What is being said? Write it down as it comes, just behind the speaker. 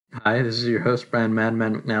Hi, this is your host, Brian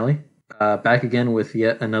Madman McNally, back again with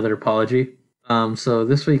yet another apology. So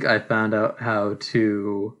this week I found out how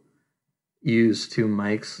to use two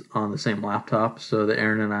mics on the same laptop so that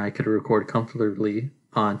Aaron and I could record comfortably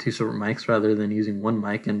on two separate mics rather than using one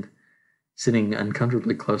mic and sitting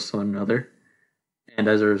uncomfortably close to one another. And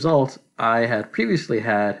as a result, I had previously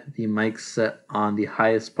had the mic set on the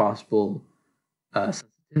highest possible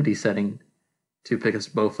sensitivity setting to pick us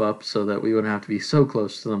both up so that we wouldn't have to be so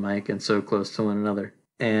close to the mic and so close to one another.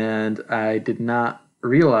 And I did not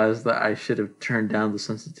realize that I should have turned down the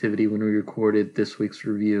sensitivity when we recorded this week's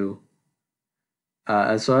review.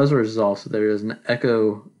 So as a result, there is an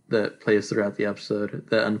echo that plays throughout the episode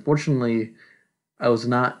that unfortunately I was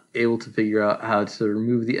not able to figure out how to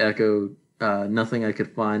remove the echo. Nothing I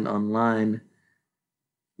could find online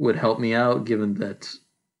would help me out, given that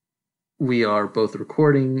we are both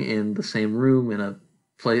recording in the same room in a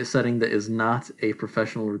play setting that is not a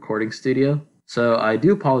professional recording studio. So I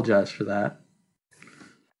do apologize for that.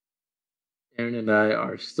 Aaron and I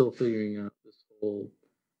are still figuring out this whole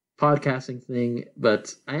podcasting thing,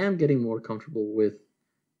 but I am getting more comfortable with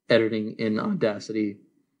editing in Audacity.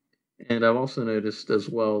 And I've also noticed as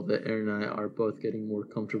well that Aaron and I are both getting more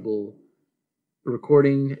comfortable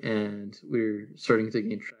recording, and we're starting to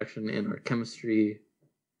gain traction in our chemistry.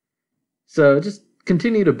 So just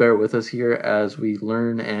continue to bear with us here as we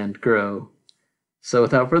learn and grow. So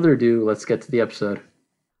without further ado, let's get to the episode.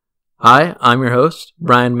 Hi, I'm your host,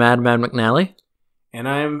 Brian Madman McNally. And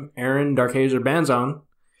I'm Aaron Darkhazer Banzon.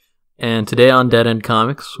 And today on Dead End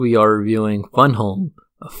Comics, we are reviewing Fun Home,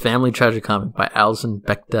 a family tragic comic by Alison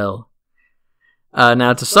Bechdel.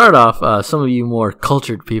 Now, to start off, some of you more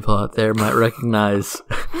cultured people out there might recognize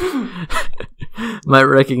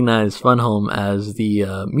Fun Home as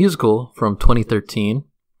the musical from 2013,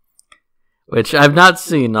 which I've not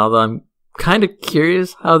seen, although I'm kind of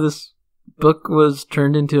curious how this book was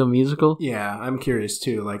turned into a musical. Yeah, I'm curious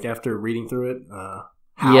too, like after reading through it.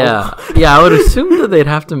 How? Yeah, I would assume that they'd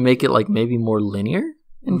have to make it like maybe more linear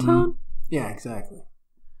in tone. Yeah, exactly.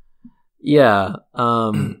 Yeah,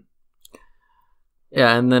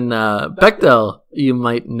 yeah, and then Bechdel, you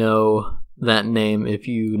might know that name if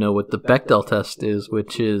you know what the Bechdel test is,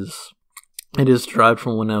 which is, it is derived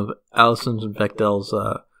from one of Alison Bechdel's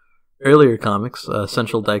earlier comics,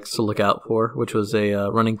 Central Dykes to Look Out For, which was a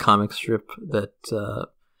running comic strip that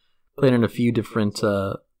played in a few different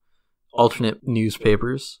alternate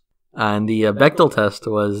newspapers. And the Bechdel test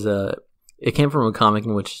was, it came from a comic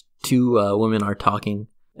in which two women are talking.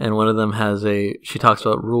 And one of them she talks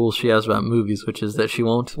about rules she has about movies, which is that she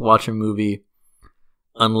won't watch a movie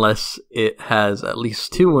unless it has at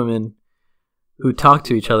least two women who talk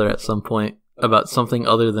to each other at some point about something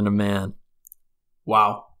other than a man.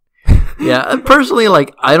 Wow. Yeah, personally,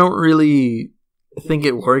 like, I don't really think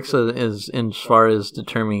it works as far as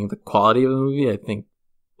determining the quality of a movie. I think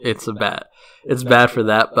it's bad for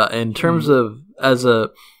that. But in terms of as a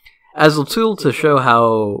tool to show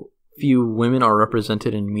how few women are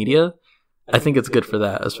represented in media, I think it's good for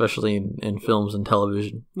that, especially in films and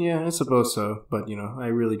television. Yeah, I suppose so. But, I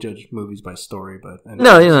really judge movies by story. But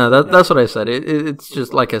that's what I said. It's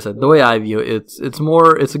just, like I said, the way I view it,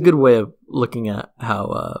 it's a good way of looking at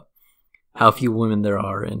how few women there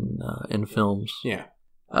are in films. Yeah.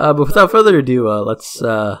 But without further ado, let's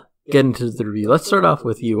get into the review. Let's start off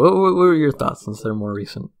with you. What were your thoughts since they're more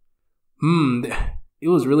recent? It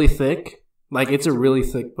was really thick. Like, it's a really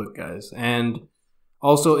thick book, guys. And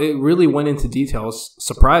also, it really went into details.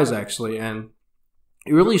 Surprise, actually. And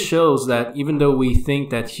it really shows that even though we think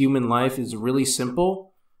that human life is really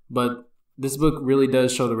simple, but this book really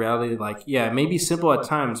does show the reality. Like, yeah, it may be simple at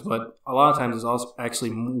times, but a lot of times it's also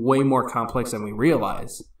actually way more complex than we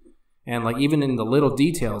realize. And, like, even in the little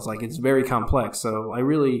details, like, it's very complex. So I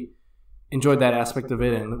really enjoyed that aspect of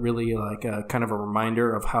it, and really like kind of a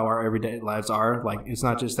reminder of how our everyday lives are. Like, it's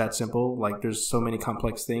not just that simple. Like, there's so many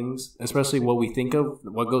complex things, especially what we think of,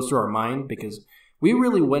 what goes through our mind, because we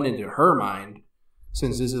really went into her mind,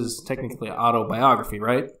 since this is technically an autobiography,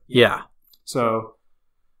 right? Yeah. So,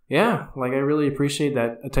 yeah, like, I really appreciate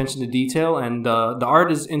that attention to detail, and the art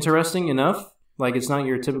is interesting enough. Like, it's not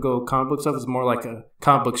your typical comic book stuff. It's more like a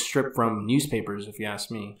comic book strip from newspapers, if you ask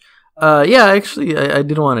me. Yeah, actually, I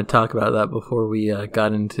did want to talk about that before we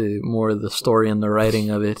got into more of the story and the writing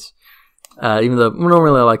of it. Even though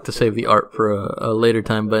normally I like to save the art for a later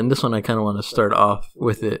time, but in this one I kind of want to start off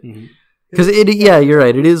with it. Because yeah, you're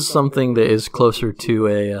right. It is something that is closer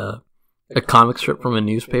to a comic strip from a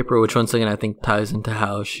newspaper, which once again I think ties into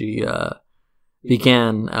how she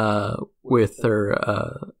began with her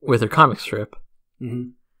comic strip.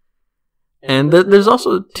 And there's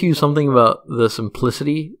also, too, something about the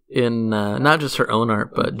simplicity in not just her own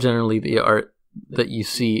art, but generally the art that you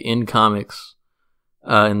see in comics,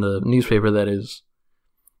 in the newspaper, that is.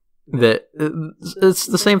 That it's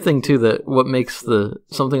the same thing, too, that what makes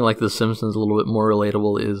something like The Simpsons a little bit more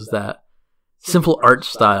relatable is that simple art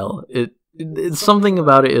style. It's something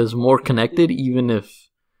about it is more connected, even if,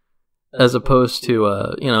 as opposed to,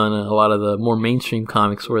 in a lot of the more mainstream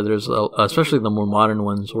comics where there's, especially the more modern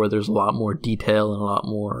ones, where there's a lot more detail and a lot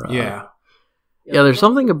more... Yeah, there's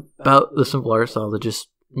something about the simple art style that just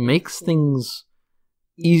makes things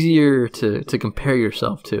easier to compare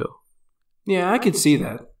yourself to. Yeah, I could see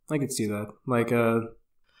that. Like, And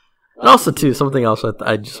also, too, something else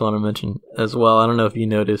I just want to mention as well. I don't know if you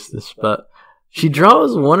noticed this, but she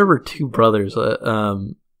draws one of her two brothers.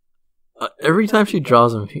 Every time she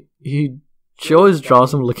draws him, she always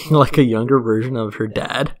draws him looking like a younger version of her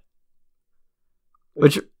dad.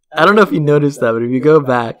 Which, I don't know if you noticed that, but if you go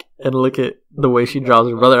back and look at the way she draws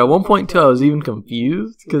her brother, at one point, too, I was even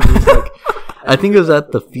confused, because it's like, I think it was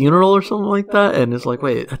at the funeral or something like that, and it's like,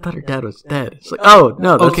 wait, I thought her dad was dead. It's like, oh,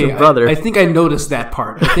 no, that's her brother. I think I noticed that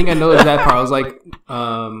part. I was like,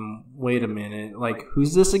 wait a minute, like,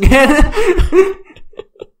 who's this again?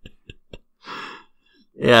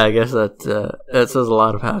 Yeah, I guess that says a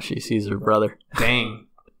lot of how she sees her brother. Dang.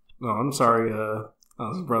 No, I'm sorry, I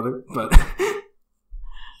was his brother, but...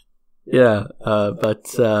 Yeah,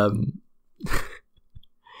 but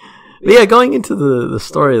yeah, going into the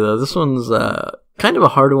story, though, this one's kind of a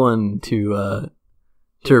hard one to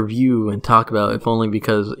review and talk about, if only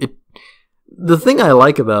because the thing I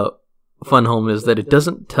like about Fun Home is that it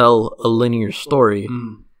doesn't tell a linear story.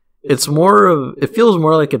 It's it feels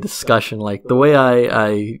more like a discussion. Like, the way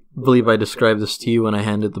I believe I described this to you when I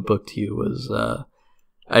handed the book to you was,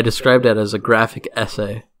 I described it as a graphic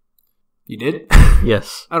essay. You did?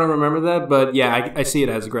 Yes. I don't remember that, but yeah, I see it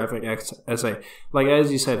as a graphic essay. Like,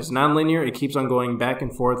 as you said, it's non-linear. It keeps on going back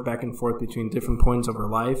and forth between different points of her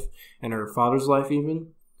life and her father's life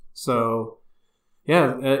even. So,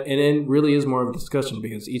 yeah, and it really is more of a discussion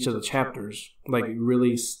because each of the chapters, like,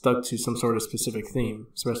 really stuck to some sort of specific theme,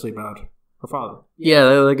 especially about her father. Yeah,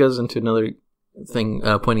 that goes into another thing,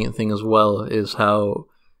 poignant thing as well, is how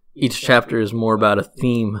each chapter is more about a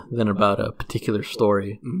theme than about a particular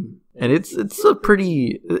story. Mm-hmm. And it's a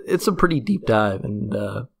pretty deep dive, and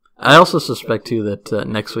I also suspect too that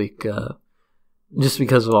next week, just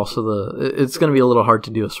because of also it's going to be a little hard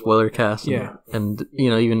to do a spoiler cast. Yeah, and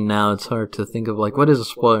even now it's hard to think of like what is a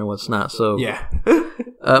spoiler and what's not. So yeah.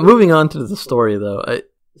 Moving on to the story though,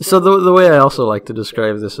 so the way I also like to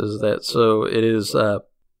describe this is that it is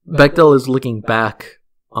Bechdel is looking back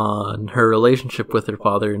on her relationship with her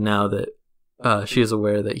father now that she is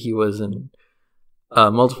aware that he was in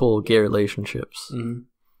multiple gay relationships.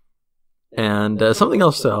 Mm-hmm. And something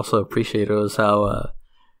else to also appreciate was how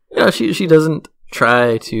she doesn't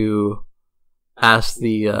try to ask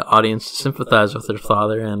the audience to sympathize with her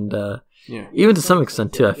father, and even to some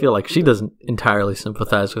extent too, I feel like she doesn't entirely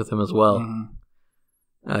sympathize with him as well,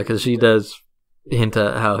 because she does hint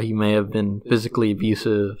at how he may have been physically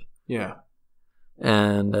abusive. Yeah.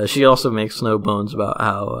 And she also makes no bones about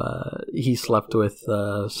how he slept with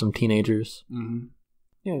some teenagers. Mm-hmm.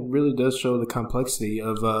 Yeah, it really does show the complexity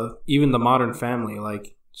of even the modern family.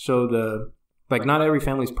 Like, like, not every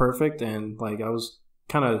family's perfect, and like I was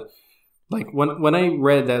kind of like when I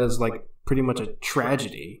read that as like pretty much a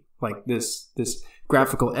tragedy, like this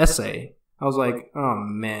graphical essay, I was like, oh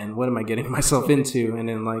man, what am I getting myself into? And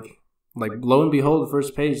then like lo and behold, the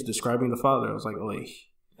first page describing the father, I was like,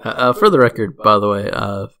 oh. For the record, by the way,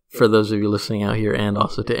 for those of you listening out here, and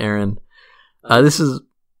also to Aaron, this is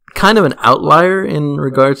kind of an outlier in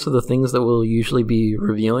regards to the things that we'll usually be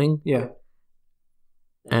reviewing. Yeah.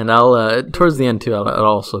 And I'll, towards the end too, I'll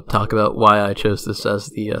also talk about why I chose this as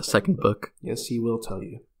the second book. Yes, he will tell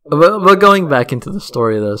you. But going back into the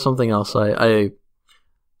story, though, something else I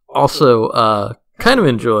also kind of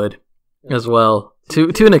enjoyed as well,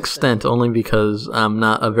 to an extent, only because I'm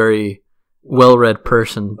not a very well-read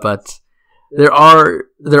person, but there are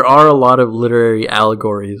a lot of literary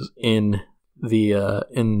allegories in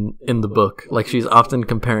the book. Like, she's often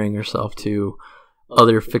comparing herself to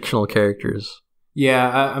other fictional characters.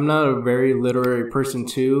 Yeah, I'm not a very literary person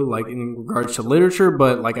too, like in regards to literature,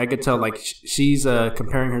 but like I could tell like she's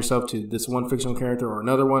comparing herself to this one fictional character or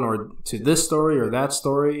another one, or to this story or that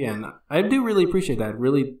story, and I do really appreciate that. It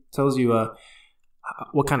really tells you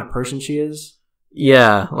what kind of person she is.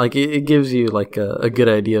 Yeah, like it gives you like a good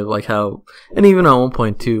idea of like how, and even at one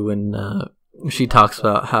point too, when she talks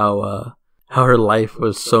about how her life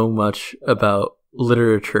was so much about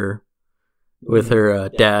literature with her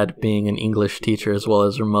dad being an English teacher as well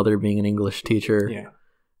as her mother being an English teacher. Yeah.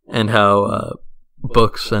 And how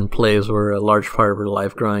books and plays were a large part of her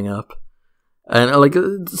life growing up.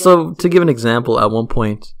 And so to give an example, at one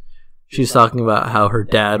point she's talking about how her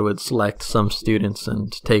dad would select some students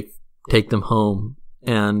and take them home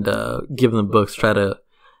and give them books, try to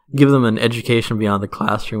give them an education beyond the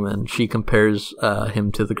classroom, and she compares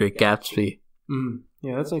him to the Great Gatsby.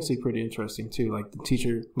 Yeah, that's actually pretty interesting too. Like the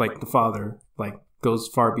teacher, like the father, like goes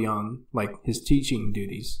far beyond like his teaching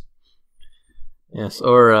duties. Yes,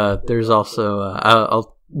 or there's also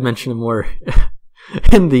I'll mention more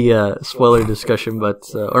in the spoiler discussion, but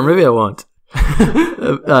or maybe I won't.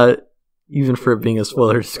 Even for it being a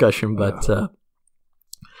spoiler discussion, but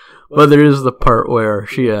there is the part where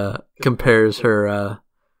she compares her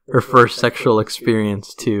first sexual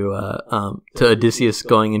experience to Odysseus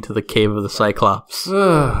going into the cave of the Cyclops.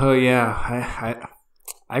 Oh yeah,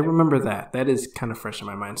 I remember that. That is kind of fresh in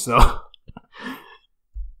my mind. So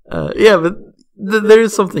yeah, but there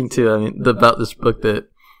is something too. I mean, about this book that,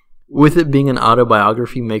 with it being an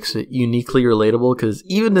autobiography, makes it uniquely relatable. Because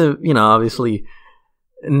even if, obviously,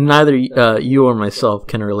 neither you or myself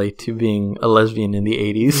can relate to being a lesbian in the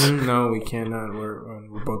 80s. No, we cannot.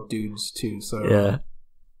 We're both dudes too. So yeah.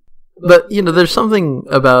 But, there's something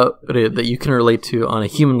about it that you can relate to on a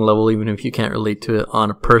human level, even if you can't relate to it on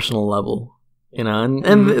a personal level.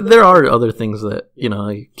 And there are other things that,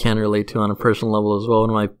 you can relate to on a personal level as well. One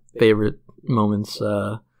of my favorite moments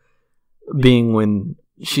being when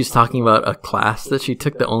she's talking about a class that she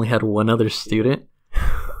took that only had one other student.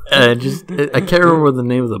 And I can't remember what the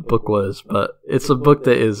name of the book was, but it's a book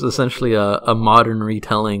that is essentially a modern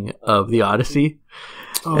retelling of the Odyssey.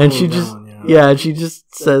 And she she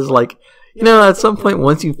just says, like, at some point,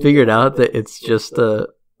 once you figured out that it's just a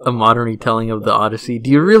modern retelling of the Odyssey, do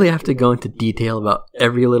you really have to go into detail about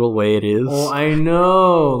every little way it is? Oh, I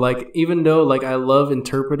know. Like, even though, like, I love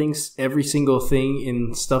interpreting every single thing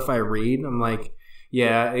in stuff I read, I'm like,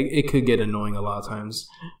 yeah, it could get annoying a lot of times.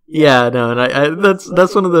 Yeah, no, and I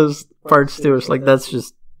that's one of those parts too. It's like, that's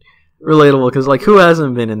just relatable, because, like, who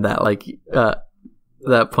hasn't been in that, like,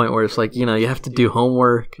 that point where it's like, you have to do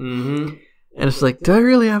homework. Mm-hmm. And it's like, do I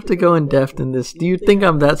really have to go in depth in this? Do you think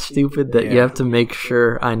I'm that stupid that you have to make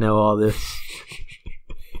sure I know all this?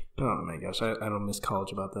 Oh my gosh, I don't miss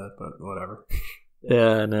college about that, but whatever.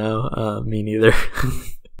 Yeah, no, me neither.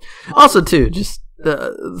 Also, too, just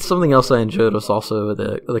something else I enjoyed was also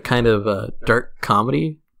the kind of dark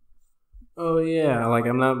comedy. Oh yeah, like,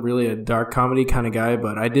 I'm not really a dark comedy kind of guy,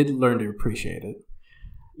 but I did learn to appreciate it.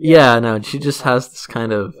 Yeah, no, she just has this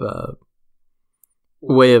kind of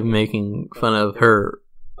way of making fun of her,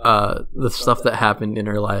 the stuff that happened in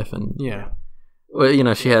her life, and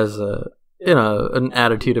well, she has an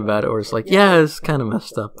attitude about it where it's like, yeah, it's kind of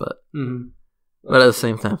messed up, but at the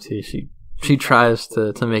same time too, she tries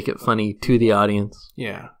to make it funny to the audience.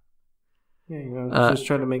 Yeah, just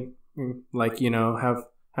try to make, like,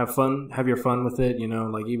 have fun, have your fun with it,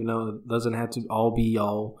 like, even though it doesn't have to all be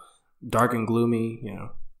all dark and gloomy,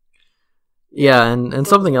 Yeah, and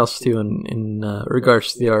something else too in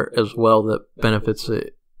regards to the art as well that benefits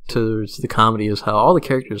it towards the comedy is how all the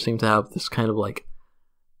characters seem to have this kind of, like,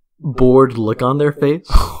 bored look on their face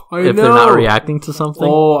if they're not reacting to something.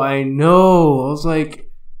 Oh, I know. I was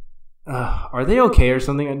like, are they okay or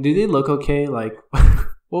something? Do they look okay? Like,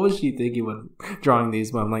 what was she thinking when drawing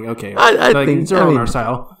these? But I'm like, okay, I think it's our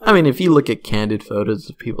style. I mean, if you look at candid photos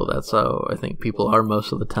of people, that's how I think people are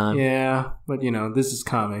most of the time. Yeah, but this is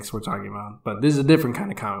comics we're talking about. But this is a different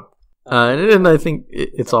kind of comic. And I think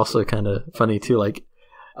it's also kind of funny too. Like,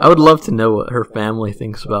 I would love to know what her family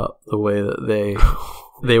thinks about the way that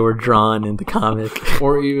they were drawn in the comic,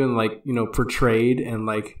 or even, like, portrayed, and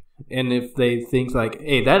like. And if they think, like,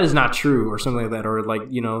 hey, that is not true, or something like that, or, like,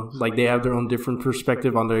 like, they have their own different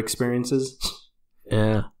perspective on their experiences.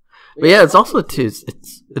 Yeah, but yeah, it's also too.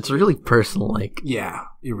 It's really personal. Like, yeah,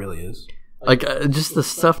 it really is. Like, just the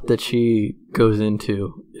stuff that she goes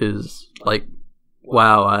into is like,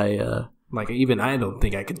 wow. Like, even I don't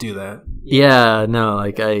think I could do that. Yeah, no,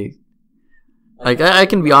 I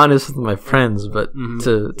can be honest with my friends, but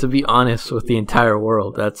to be honest with the entire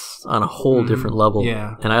world, that's on a whole different level.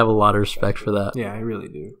 Yeah. And I have a lot of respect for that. Yeah, I really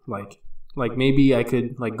do. Like maybe I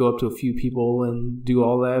could, like, go up to a few people and do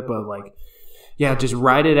all that, but, like, yeah, just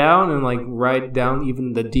write it out and, like, write down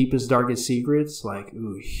even the deepest, darkest secrets. Like,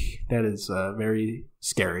 ooh, that is very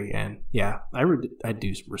scary. And yeah, I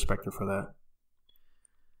do respect her for that.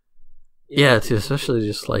 Yeah, too, especially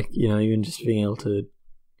just, like, even just being able to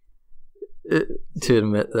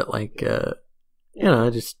admit that, like,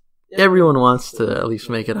 just everyone wants to at least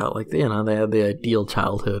make it out like, you know, they have the ideal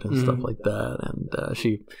childhood and stuff like that, and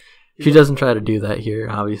she doesn't try to do that here,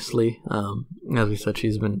 obviously. As we said,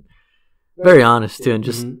 she's been very honest too, and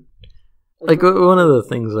just like one of the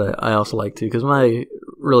things that I also like too, because my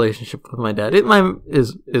relationship with my dad,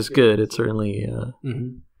 is good. It's certainly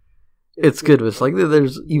it's good, but it's like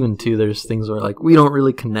there's things where like we don't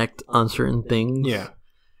really connect on certain things. Yeah,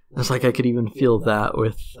 it's like I could even feel that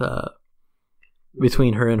with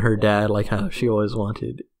between her and her dad, like how she always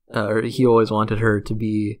wanted, or he always wanted her to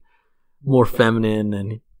be more feminine,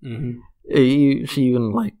 and she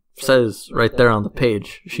even like says right there on the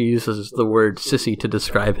page, she uses the word sissy to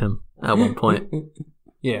describe him at one point.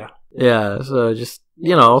 Yeah. So just,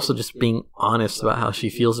 you know, also just being honest about how she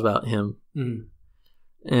feels about him.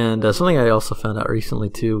 And something I also found out recently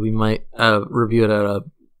too, we might review it at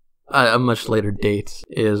a much later date,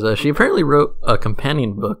 is she apparently wrote a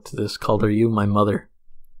companion book to this called Are You My Mother?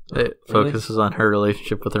 It focuses on her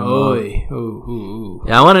relationship with her mom.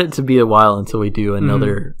 Yeah, I want it to be a while until we do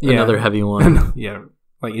another heavy one. Yeah.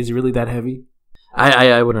 Like, is it really that heavy?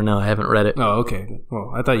 I wouldn't know. I haven't read it. Oh, okay.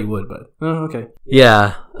 Well, I thought you would, but okay.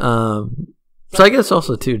 Yeah. So I guess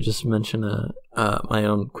also too, just mention my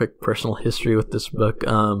own quick personal history with this book.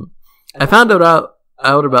 I found out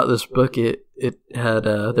about this book. It had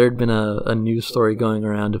there had been a news story going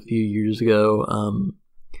around a few years ago.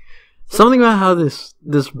 Something about how this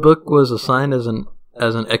book was assigned as an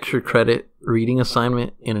extra credit reading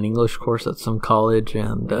assignment in an English course at some college,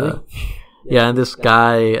 and yeah, and this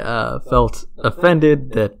guy felt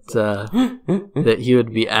offended that he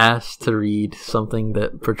would be asked to read something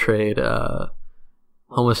that portrayed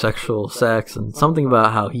homosexual sex, and something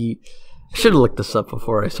about how he should have looked this up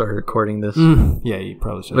before I started recording this. Yeah, you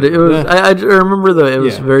probably should. But it was I remember though it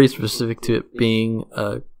was very specific to it being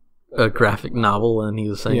a graphic novel, and he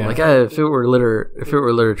was saying like, if it were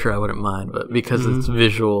literature I wouldn't mind, but because it's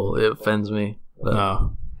visual it offends me. But,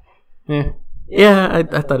 yeah,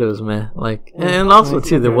 I thought it was meh. Like, and also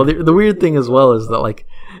too, the weird thing as well is that like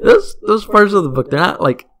those parts of the book, they're not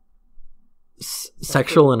like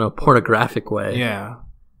sexual in a pornographic way. Yeah.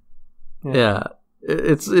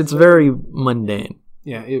 It's very mundane.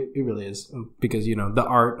 Yeah, it really is, because you know the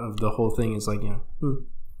art of the whole thing is like, you know,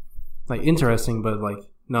 like interesting, but like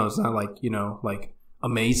no, it's not like, you know, like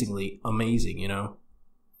amazingly amazing, you know.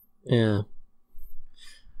 Yeah.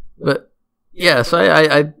 But yeah, so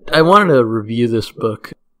I wanted to review this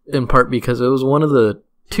book in part because it was one of the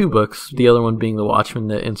two books, the other one being The Watchmen,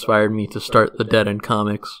 that inspired me to start the Dead End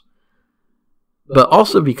comics. But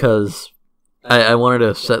also because I wanted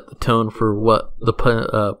to set the tone for what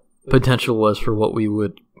the potential was for what we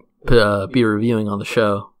would be reviewing on the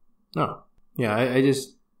show. Oh, yeah, I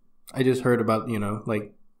just heard about, you know,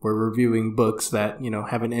 like we're reviewing books that, you know,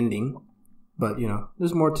 have an ending. But, you know,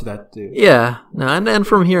 there's more to that, too. Yeah. No, and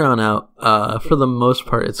from here on out, for the most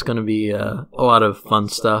part, it's going to be a lot of fun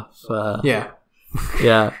stuff. Yeah,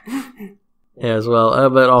 as well.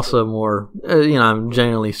 But also more, you know, I'm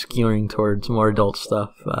generally skewing towards more adult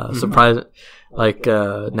stuff. Surprise, like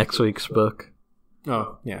next week's book.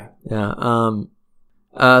 Oh, yeah.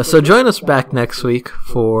 Yeah. So join us back next week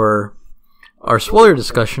for our spoiler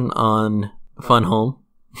discussion on Fun Home.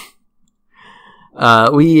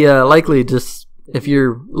 We likely just, if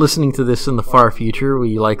you're listening to this in the far future,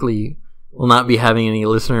 we likely will not be having any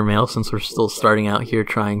listener mail since we're still starting out here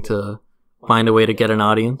trying to find a way to get an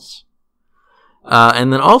audience.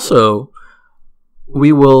 And then also,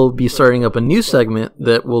 we will be starting up a new segment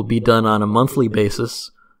that will be done on a monthly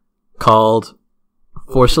basis called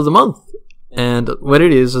Force of the Month. And what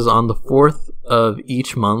it is on the 4th of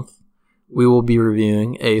each month, we will be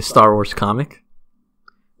reviewing a Star Wars comic.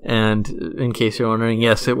 And in case you're wondering,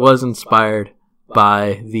 yes, it was inspired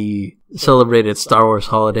by the celebrated Star Wars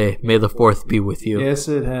holiday, May the 4th be with you. Yes,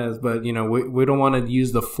 it has, but you know, we don't want to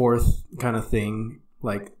use the 4th kind of thing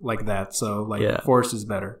like that, so like Force is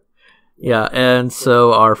better. Yeah, and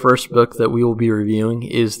so our first book that we will be reviewing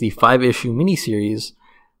is the 5-issue miniseries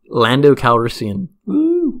Lando Calrissian.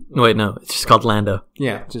 Woo! Wait, no, it's just called Lando.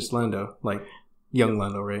 Yeah, just Lando, like young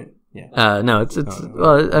Lando, right? Yeah. No, it's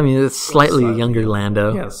well, I mean, it's slightly younger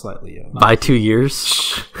Lando. Yeah, slightly young. By 2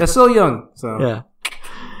 years. That's still young. So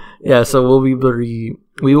yeah. So we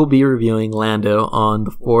will be reviewing Lando on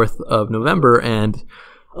the 4th of November, and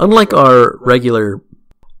unlike our regular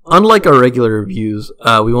reviews,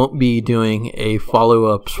 we won't be doing a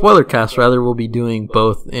follow-up spoiler cast. Rather, we'll be doing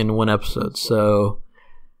both in one episode. So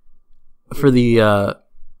for the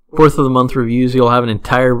 4th of the month reviews, you'll have an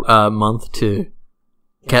entire month to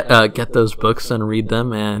get those books and read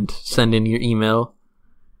them and send in your email.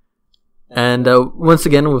 And once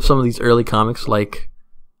again, with some of these early comics like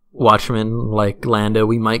Watchmen, like Lando,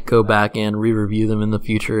 we might go back and re-review them in the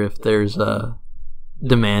future if there's a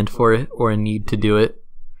demand for it or a need to do it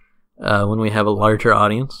when we have a larger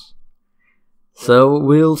audience. So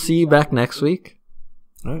we'll see you back next week.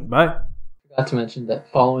 All right, bye. Forgot to mention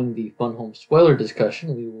that following the Fun Home spoiler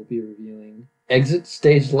discussion, we will be reviewing Exit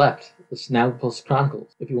Stage Left, the Snagglepuss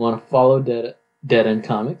Chronicles. If you want to follow Dead End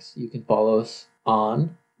Comics, you can follow us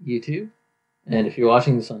on YouTube. And if you're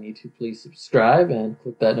watching this on YouTube, please subscribe and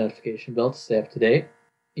click that notification bell to stay up to date.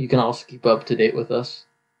 You can also keep up to date with us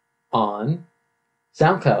on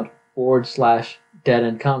SoundCloud/Dead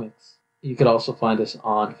End Comics. You could also find us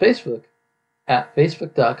on Facebook at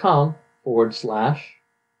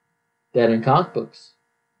facebook.com/Dead End Comic Books.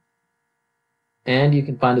 And you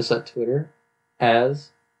can find us at Twitter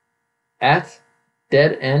as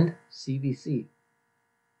 @DeadEndCBC.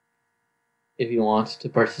 If you want to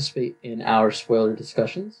participate in our spoiler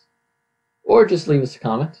discussions, or just leave us a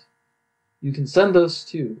comment, you can send those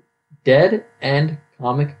to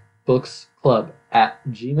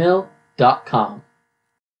deadendcomicbooksclub@gmail.com.